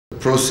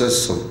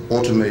process of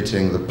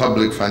automating the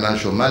public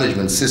financial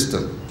management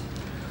system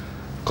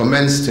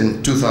commenced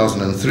in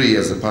 2003,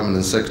 as the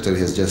Permanent Secretary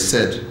has just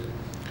said,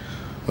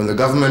 when the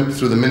government,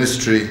 through the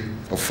Ministry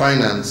of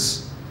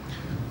Finance,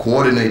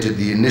 coordinated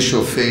the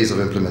initial phase of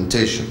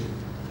implementation.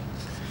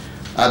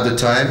 At the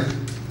time,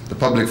 the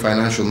public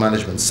financial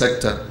management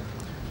sector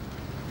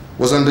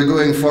was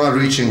undergoing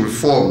far-reaching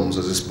reforms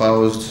as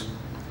espoused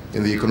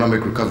in the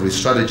Economic Recovery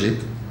Strategy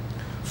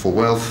for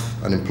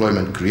Wealth and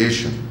Employment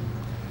Creation.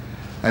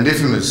 And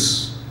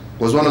IFMIS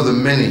was one of the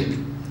many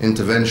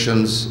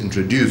interventions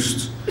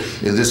introduced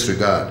in this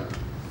regard.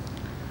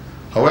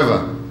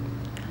 However,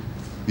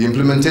 the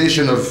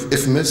implementation of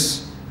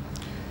IFMIS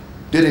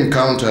did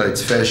encounter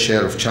its fair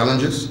share of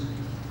challenges,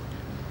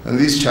 and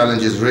these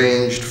challenges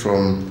ranged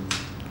from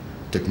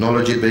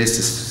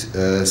technology-based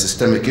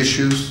systemic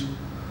issues,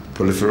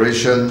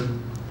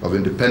 proliferation of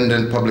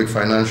independent public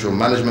financial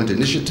management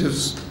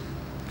initiatives,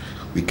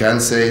 we can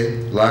say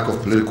lack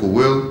of political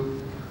will,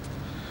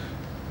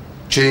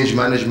 change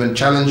management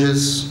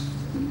challenges,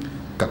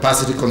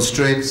 capacity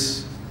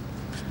constraints,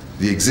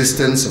 the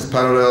existence of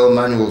parallel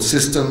manual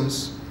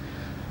systems,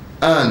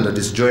 and a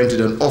disjointed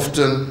and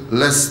often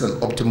less than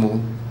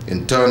optimal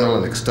internal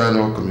and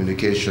external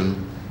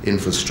communication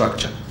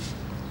infrastructure.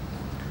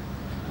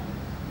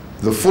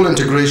 The full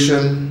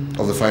integration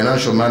of the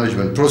financial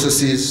management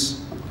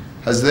processes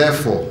has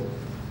therefore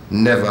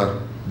never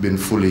been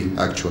fully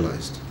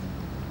actualized.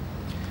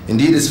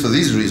 Indeed, it's for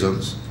these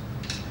reasons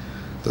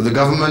that the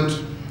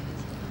government,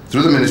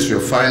 through the Ministry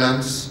of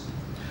Finance,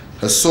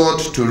 has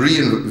sought to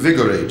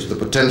reinvigorate the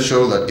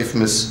potential that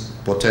IFMIS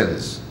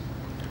portends.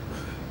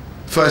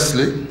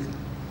 Firstly,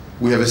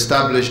 we have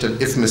established an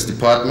IFMIS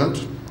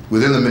department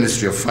within the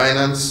Ministry of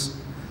Finance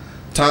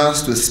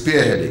tasked with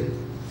spearheading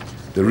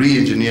the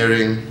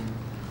re-engineering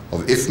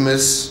of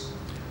IFMIS,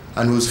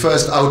 and whose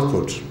first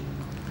output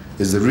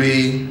is the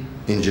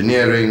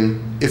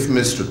re-engineering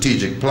IFMIS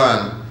strategic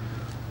plan,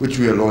 which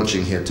we are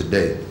launching here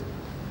today.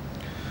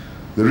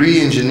 The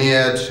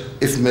re-engineered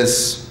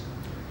IFMIS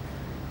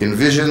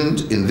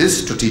envisioned in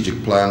this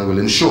strategic plan will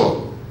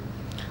ensure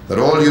that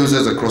all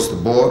users across the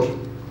board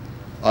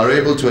are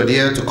able to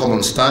adhere to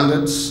common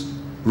standards,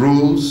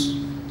 rules,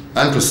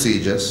 and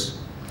procedures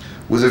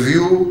with a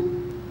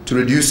view to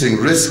reducing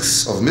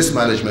risks of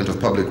mismanagement of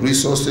public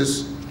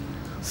resources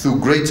through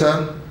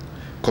greater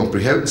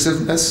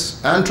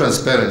comprehensiveness and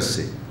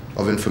transparency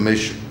of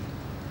information.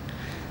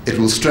 It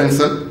will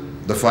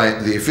strengthen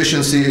the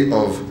efficiency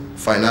of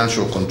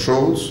financial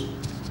controls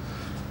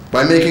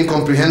by making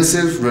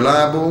comprehensive,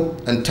 reliable,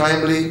 and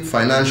timely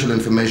financial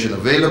information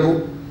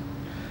available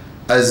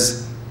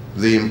as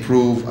they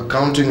improve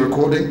accounting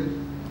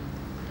recording,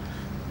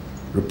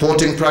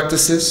 reporting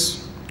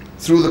practices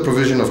through the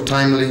provision of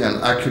timely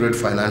and accurate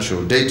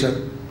financial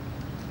data,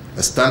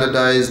 a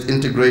standardized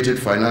integrated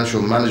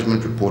financial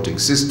management reporting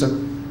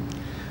system,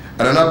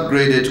 and an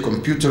upgraded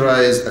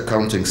computerized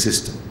accounting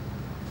system.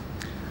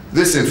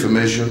 This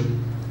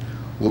information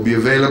will be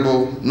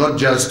available not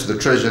just to the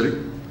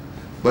Treasury,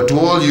 but to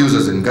all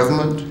users in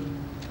government,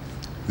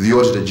 the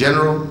Auditor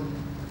General,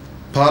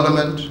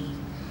 Parliament,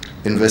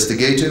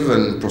 investigative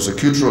and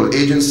prosecutorial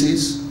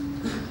agencies,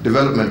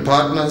 development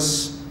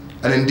partners,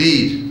 and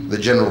indeed the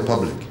general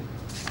public.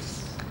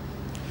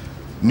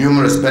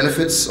 Numerous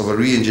benefits of a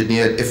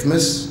re-engineered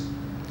IFMIS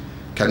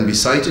can be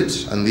cited,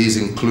 and these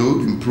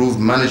include improved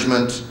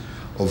management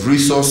of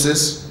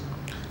resources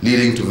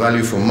leading to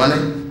value for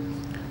money,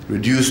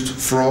 reduced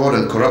fraud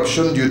and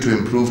corruption due to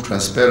improved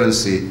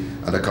transparency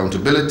and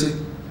accountability,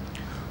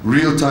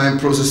 real-time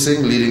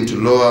processing leading to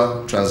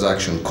lower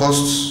transaction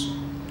costs,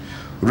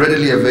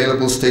 readily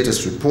available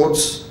status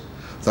reports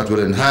that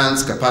will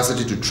enhance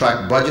capacity to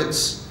track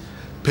budgets,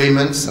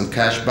 payments, and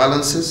cash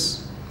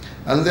balances,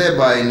 and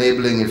thereby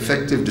enabling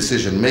effective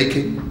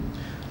decision-making,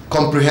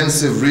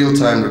 comprehensive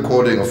real-time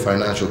recording of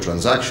financial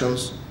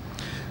transactions,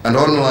 and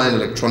online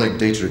electronic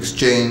data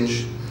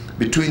exchange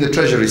between the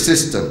Treasury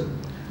system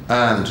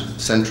and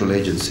central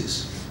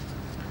agencies.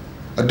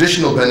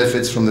 Additional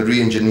benefits from the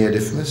re-engineered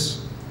IFMIS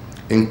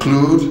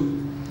include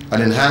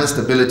an enhanced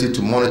ability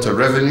to monitor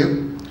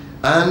revenue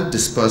and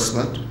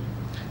disbursement,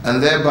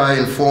 and thereby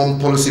inform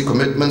policy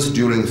commitments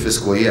during the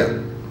fiscal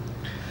year,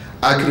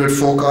 accurate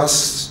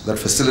forecasts that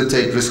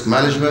facilitate risk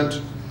management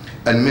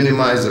and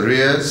minimize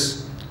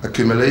arrears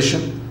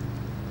accumulation,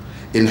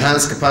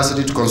 enhanced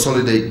capacity to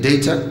consolidate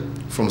data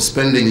from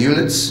spending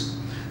units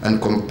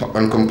and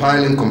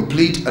compiling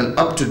complete and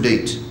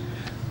up-to-date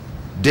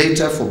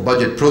data for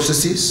budget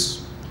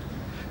processes,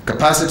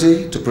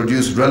 capacity to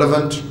produce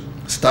relevant,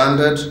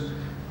 standard,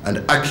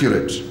 and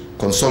accurate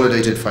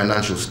consolidated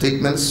financial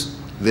statements,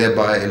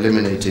 thereby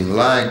eliminating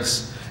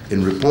lags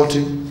in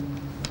reporting,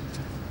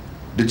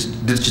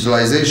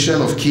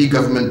 digitalization of key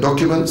government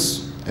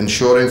documents,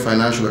 ensuring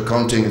financial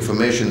accounting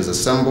information is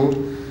assembled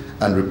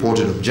and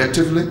reported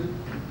objectively,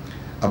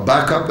 a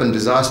backup and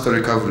disaster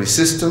recovery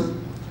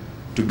system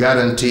to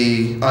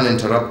guarantee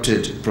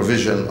uninterrupted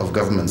provision of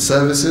government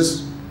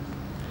services,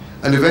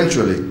 and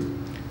eventually,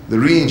 the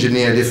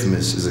re-engineered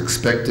IFMIS is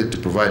expected to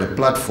provide a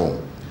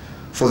platform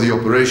for the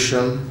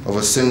operation of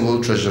a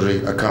single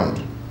treasury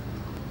account.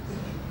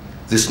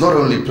 This not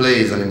only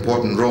plays an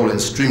important role in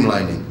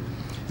streamlining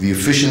the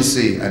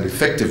efficiency and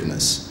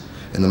effectiveness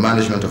in the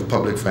management of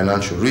public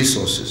financial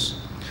resources,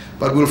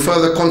 but will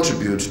further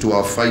contribute to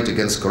our fight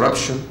against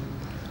corruption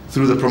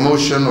through the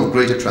promotion of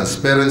greater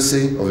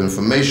transparency of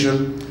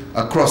information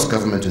across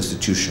government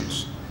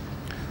institutions.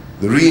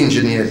 The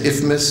re-engineered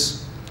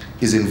IFMIS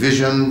is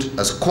envisioned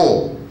as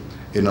core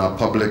in our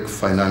public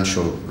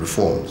financial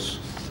reforms.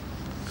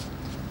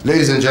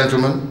 Ladies and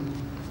gentlemen,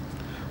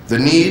 the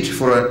need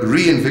for a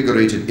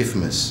reinvigorated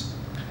IFMIS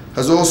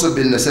has also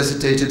been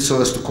necessitated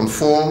so as to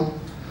conform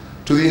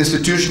to the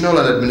institutional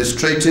and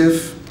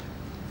administrative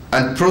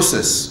and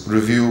process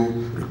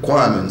review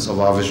requirements of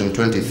our Vision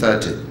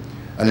 2030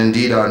 and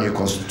indeed our new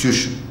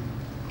Constitution.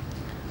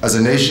 As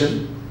a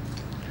nation,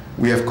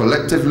 we have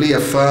collectively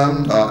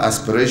affirmed our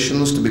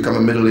aspirations to become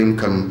a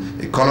middle-income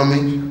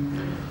economy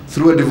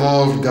through a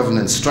devolved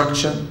governance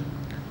structure,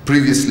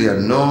 previously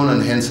unknown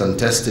and hence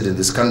untested in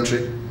this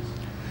country,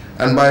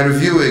 and by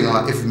reviewing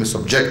our IFMIS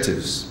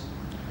objectives.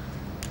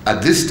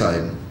 At this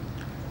time,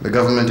 the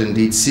government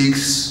indeed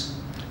seeks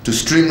to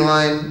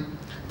streamline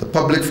the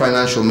public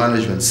financial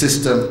management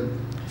system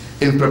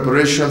in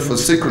preparation for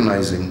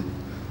synchronizing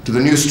to the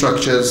new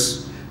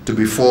structures to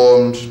be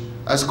formed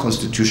as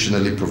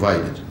constitutionally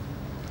provided.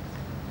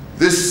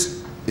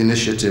 This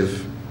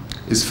initiative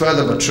is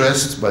further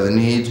buttressed by the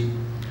need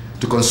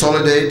to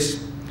consolidate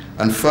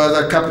and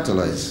further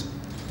capitalize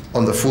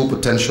on the full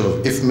potential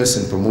of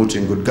IFMIS in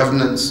promoting good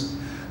governance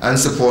and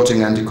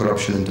supporting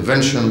anti-corruption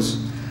interventions,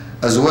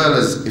 as well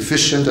as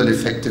efficient and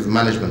effective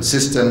management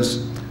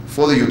systems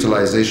for the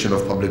utilization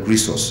of public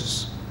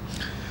resources.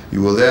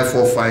 You will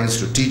therefore find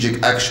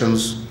strategic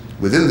actions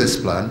within this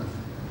plan,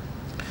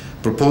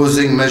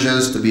 proposing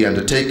measures to be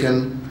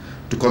undertaken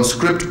to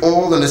conscript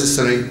all the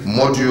necessary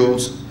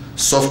modules,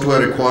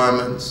 software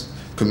requirements,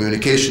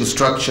 communication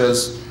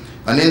structures,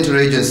 and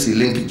interagency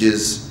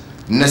linkages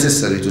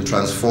necessary to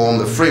transform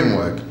the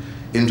framework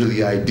into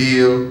the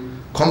ideal,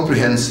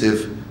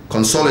 comprehensive,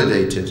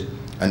 consolidated,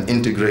 and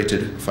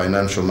integrated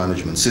financial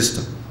management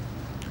system.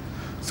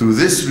 Through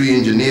this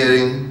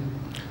re-engineering,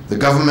 the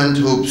government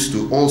hopes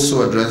to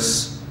also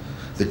address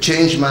the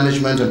change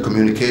management and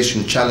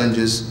communication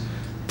challenges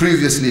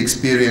previously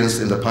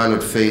experienced in the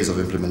pilot phase of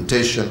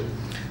implementation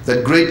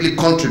that greatly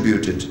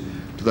contributed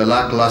to the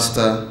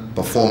lackluster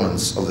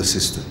performance of the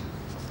system.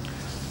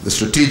 The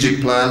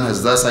strategic plan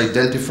has thus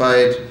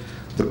identified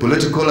the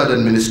political and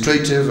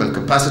administrative and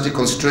capacity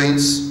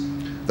constraints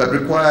that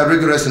require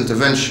rigorous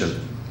intervention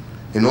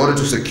in order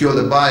to secure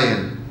the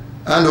buy-in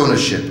and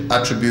ownership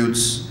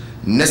attributes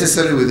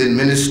necessary within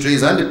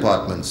ministries and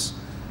departments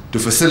to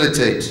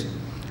facilitate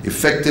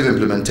effective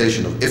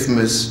implementation of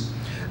IFMIS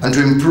and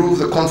to improve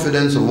the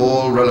confidence of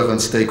all relevant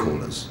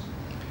stakeholders.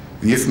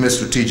 The IFMIS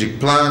strategic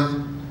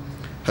plan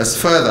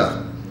has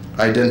further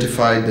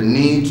identified the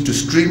need to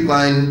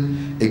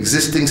streamline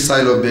existing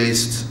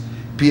silo-based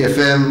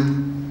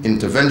PFM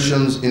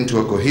interventions into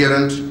a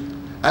coherent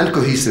and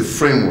cohesive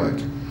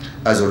framework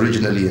as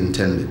originally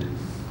intended.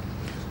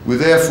 We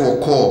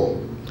therefore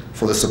call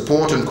for the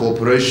support and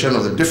cooperation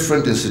of the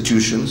different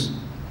institutions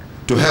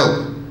to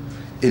help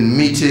in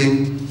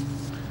meeting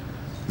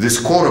this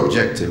core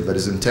objective that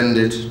is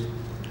intended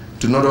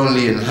to not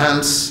only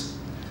enhance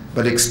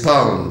but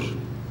expound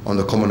on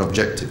the common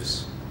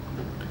objectives.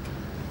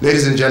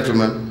 Ladies and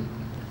gentlemen,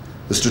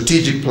 the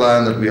strategic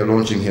plan that we are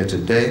launching here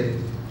today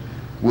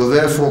will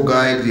therefore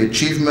guide the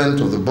achievement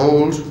of the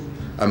bold,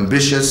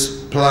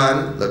 ambitious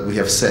plan that we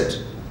have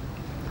set.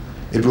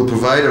 It will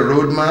provide a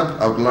roadmap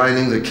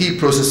outlining the key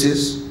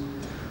processes,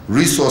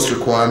 resource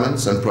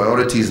requirements, and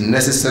priorities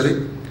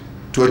necessary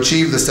to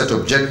achieve the set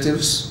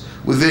objectives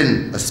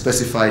within a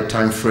specified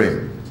time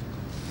frame.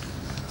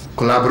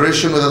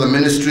 Collaboration with other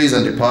ministries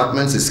and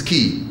departments is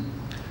key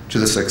to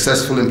the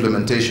successful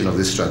implementation of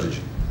this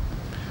strategy.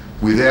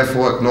 We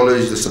therefore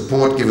acknowledge the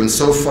support given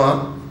so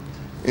far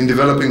in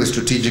developing the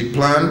strategic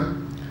plan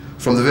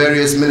from the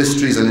various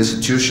ministries and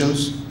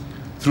institutions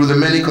through the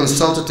many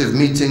consultative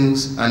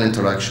meetings and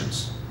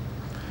interactions.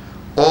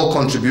 All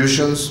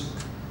contributions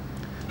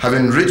have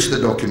enriched the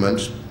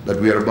document that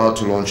we are about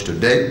to launch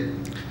today,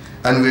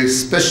 and we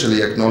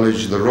especially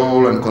acknowledge the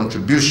role and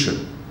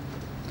contribution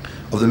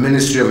of the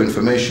Ministry of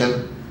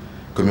Information,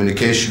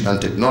 Communication and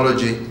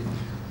Technology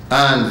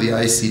and the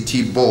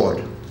ICT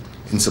Board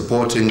in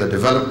supporting the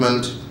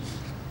development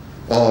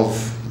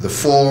of the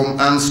form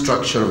and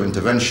structure of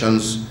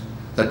interventions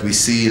that we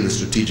see in the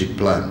strategic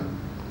plan.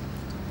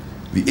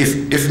 The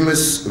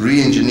IFMIS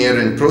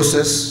re-engineering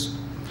process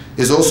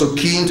is also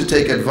keen to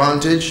take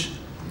advantage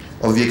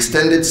of the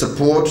extended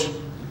support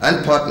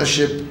and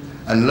partnership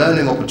and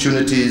learning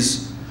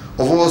opportunities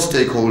of all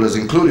stakeholders,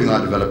 including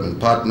our development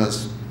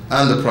partners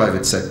and the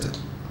private sector.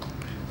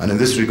 And in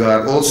this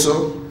regard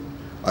also,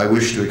 I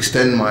wish to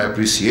extend my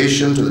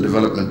appreciation to the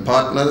development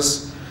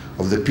partners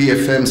of the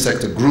PFM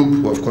sector group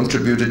who have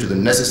contributed to the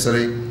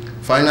necessary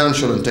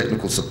financial and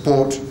technical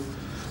support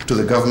to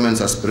the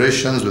government's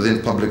aspirations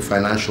within public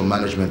financial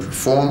management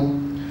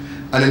reform,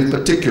 and in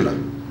particular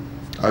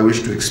I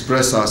wish to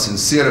express our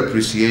sincere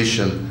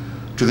appreciation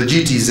to the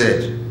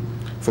GTZ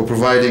for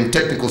providing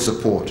technical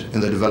support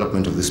in the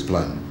development of this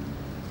plan.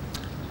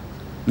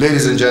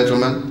 Ladies and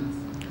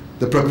gentlemen,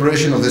 the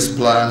preparation of this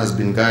plan has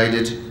been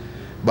guided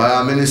by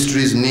our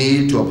ministry's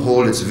need to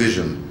uphold its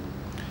vision,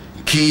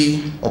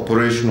 key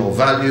operational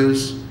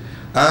values,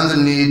 and the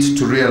need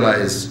to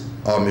realize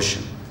our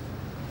mission.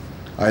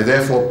 I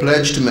therefore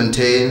pledge to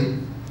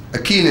maintain a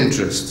keen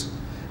interest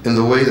in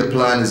the way the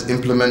plan is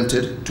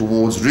implemented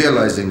towards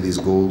realizing these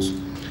goals,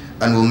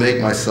 and will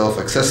make myself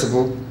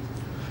accessible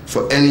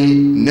for any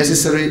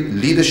necessary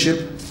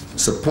leadership,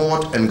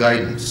 support, and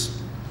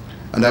guidance.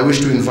 And I wish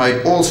to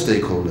invite all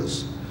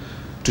stakeholders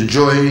to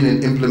join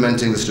in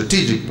implementing the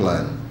strategic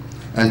plan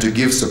and to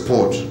give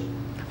support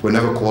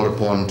whenever called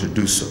upon to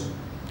do so.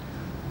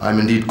 I'm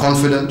indeed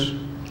confident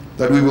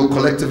that we will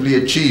collectively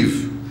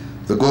achieve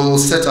the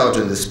goals set out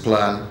in this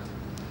plan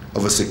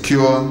of a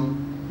secure,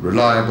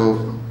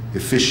 reliable,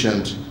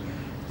 efficient,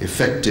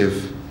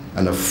 effective,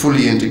 and a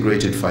fully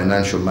integrated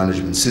financial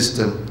management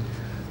system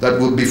that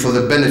will be for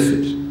the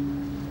benefit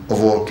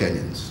of all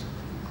Kenyans.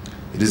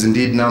 It is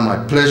indeed now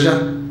my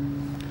pleasure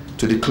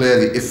to declare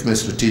the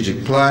IFMIS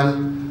strategic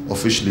plan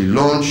officially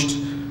launched,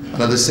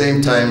 and at the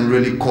same time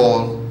really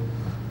call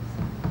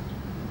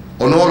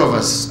on all of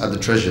us at the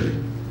Treasury.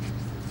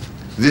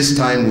 This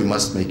time we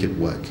must make it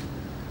work,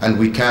 and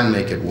we can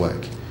make it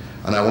work.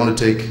 And I want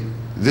to take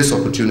this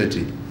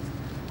opportunity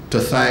to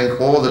thank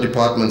all the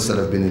departments that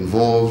have been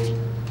involved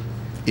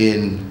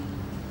in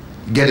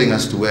getting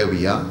us to where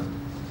we are,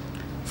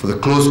 for the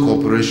close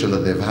cooperation that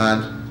they've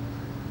had,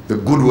 the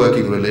good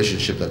working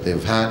relationship that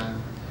they've had,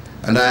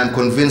 and I am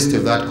convinced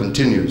if that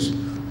continues,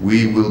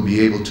 we will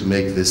be able to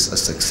make this a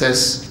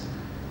success.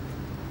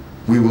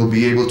 We will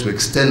be able to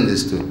extend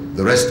this to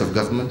the rest of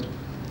government,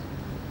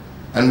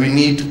 and we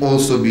need to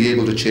also be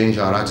able to change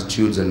our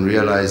attitudes and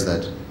realize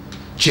that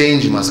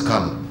change must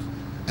come,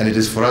 and it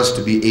is for us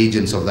to be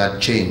agents of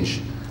that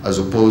change as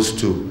opposed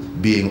to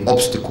being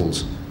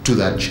obstacles to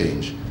that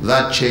change.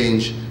 That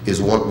change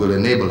is what will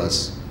enable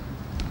us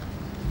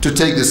to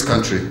take this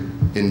country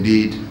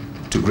indeed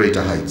to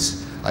greater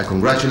heights. I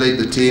congratulate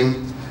the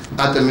team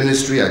at the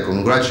ministry. I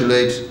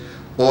congratulate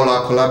all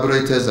our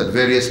collaborators at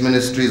various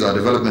ministries, our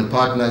development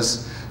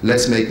partners.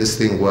 Let's make this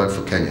thing work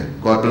for Kenya.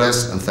 God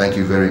bless, and thank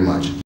you very much.